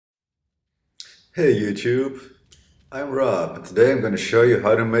Hey YouTube, I'm Rob, and today I'm going to show you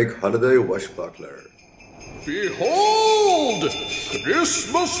how to make Holiday Wash Buckler. Behold!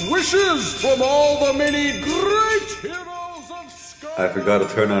 Christmas wishes from all the many great heroes of Skylanders! I forgot to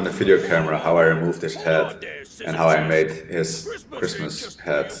turn on the video camera how I removed his head and how I made his Christmas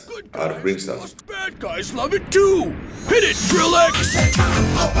hat out of green stuff. Bad guys love it too! Hit it, Drillex!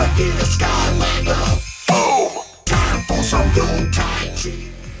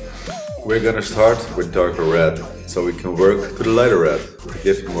 We're gonna start with darker red, so we can work to the lighter red to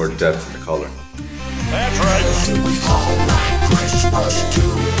give it more depth in the color. That's right!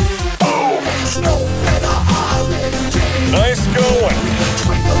 Nice going!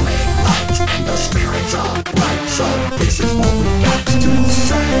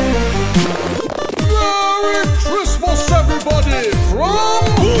 Merry Christmas, everybody! From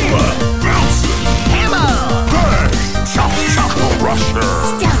Boomer, Bouncin', Hammer! Crash, Chop, Rusher,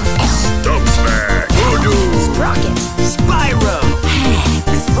 Stump Smack, Voodoo, Sprocket! Spyro!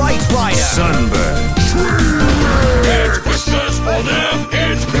 Hex! Bright Rider! Sunburn. It's Christmas for them,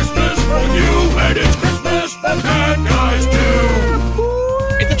 it's Christmas for you, and it's Christmas for bad guys too.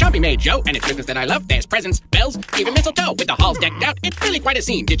 It's the Chompy Maid Joe, and it's Christmas that I love. There's presents, bells, even mistletoe. With the halls decked out, it's really quite a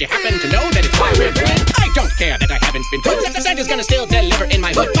scene. Did you happen to know that it's why we're doing it? I don't care that I haven't been told that the Santa's gonna still deliver in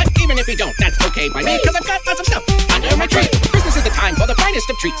my hood. But even if he don't, that's okay by me, cause I've got lots of stuff under my tree. Christmas is the time for the finest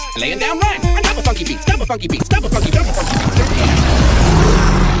of treats. Laying down rhyme on top of funky beats, double funky beats, double funky beats.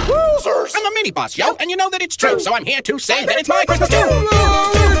 Losers! I'm a mini boss, yo, and you know that it's true. So I'm here to say that it's my Christmas too. Merry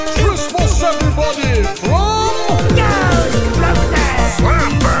Christmas, everybody! From Ghostbusters!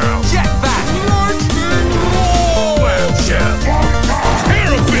 Slam Bell, Jetpack! Lightning Roll, and Chef,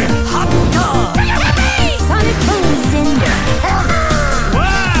 Terrapin, Hot Dog! Sonic Boom Cinder!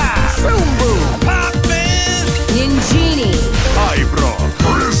 Wow, Boom Boom! Pop Fizz, Ninjini! Hybra,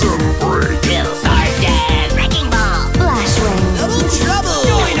 Prism Break, Bill Sardan! Wrecking Ball! Flashwing! Double Trouble!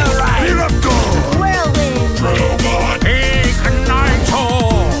 Dino Ride! Miracle, Whirlwind! Robot, Igniter,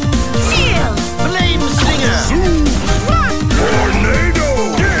 Seal! Flame Slinger! Tornado,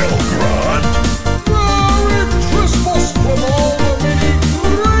 Gale Grunt. Merry Christmas from all the many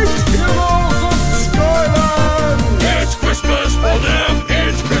great heroes of Skyland. It's Christmas for them,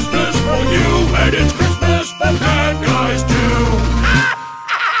 it's Christmas for you, and it's Christmas for bad guys too.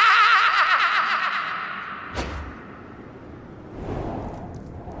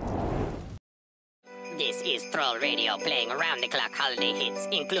 This is Troll Radio playing around-the-clock holiday hits,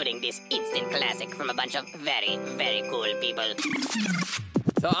 including this instant classic from a bunch of very, very cool people.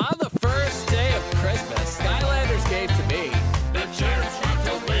 So on the first day of Christmas, Skylanders gave to me. The chance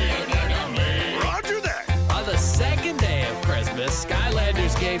to be Roger that. On the second day of Christmas,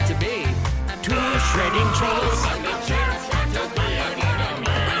 Skylanders gave to me 2 shredding trolls.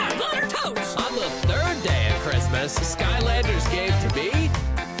 On the third day of Christmas, Skylanders gave to me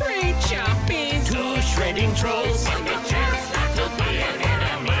 3 chompies, 2 shredding trolls. Oh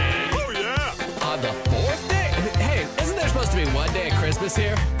yeah. On the fourth day, hey, isn't there supposed to be 1 day of Christmas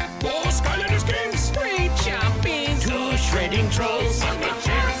here? All Skylanders games. 3 chompies, 2 shredding trolls.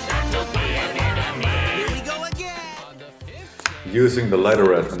 Using the lighter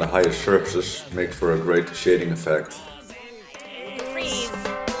red and the highest surfaces makes for a great shading effect.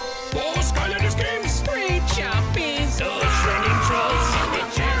 All Skylanders games. 3 chompies, 2 shredding trolls.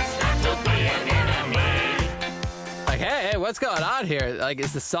 Like, hey, what's going on here? Like,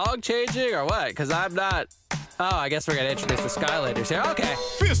 is the song changing or what? Because I'm not... Oh, I guess we're going to introduce the Skylanders here. Okay.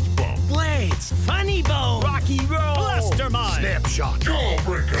 Fist bump. Blades! Funny Bone! Rocky Roll! Blastermine! Snapshot.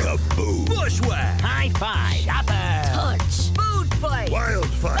 Jawbreaker. Kaboom. Bushwhack! High Five! Chopper! Touch! Food Fight!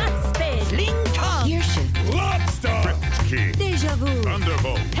 Wildfire. Butt Spin! Sling Kong! Gear Shift! Lobster. King. Deja Vu!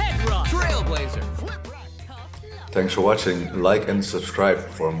 Thunderbolt. Head Rock! Trailblazer. Thanks for watching, like and subscribe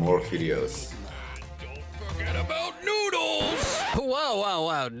for more videos. Forget about noodles.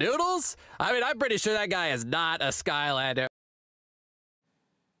 Whoa. Noodles? I mean, I'm pretty sure that guy is not a Skylander.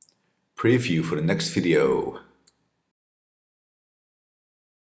 Preview for the next video.